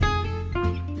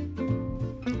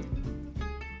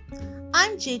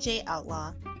I'm JJ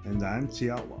Outlaw. And I'm T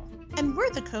Outlaw. And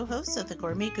we're the co-hosts of the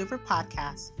Gourmet Goober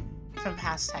podcast. From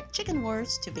hashtag Chicken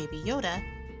Wars to Baby Yoda,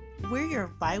 we're your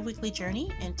bi-weekly journey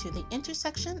into the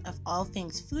intersection of all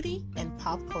things foodie and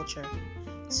pop culture.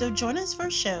 So join us for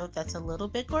a show that's a little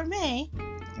bit gourmet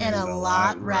and a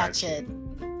lot ratchet.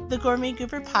 The Gourmet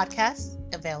Goober podcast,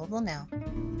 available now.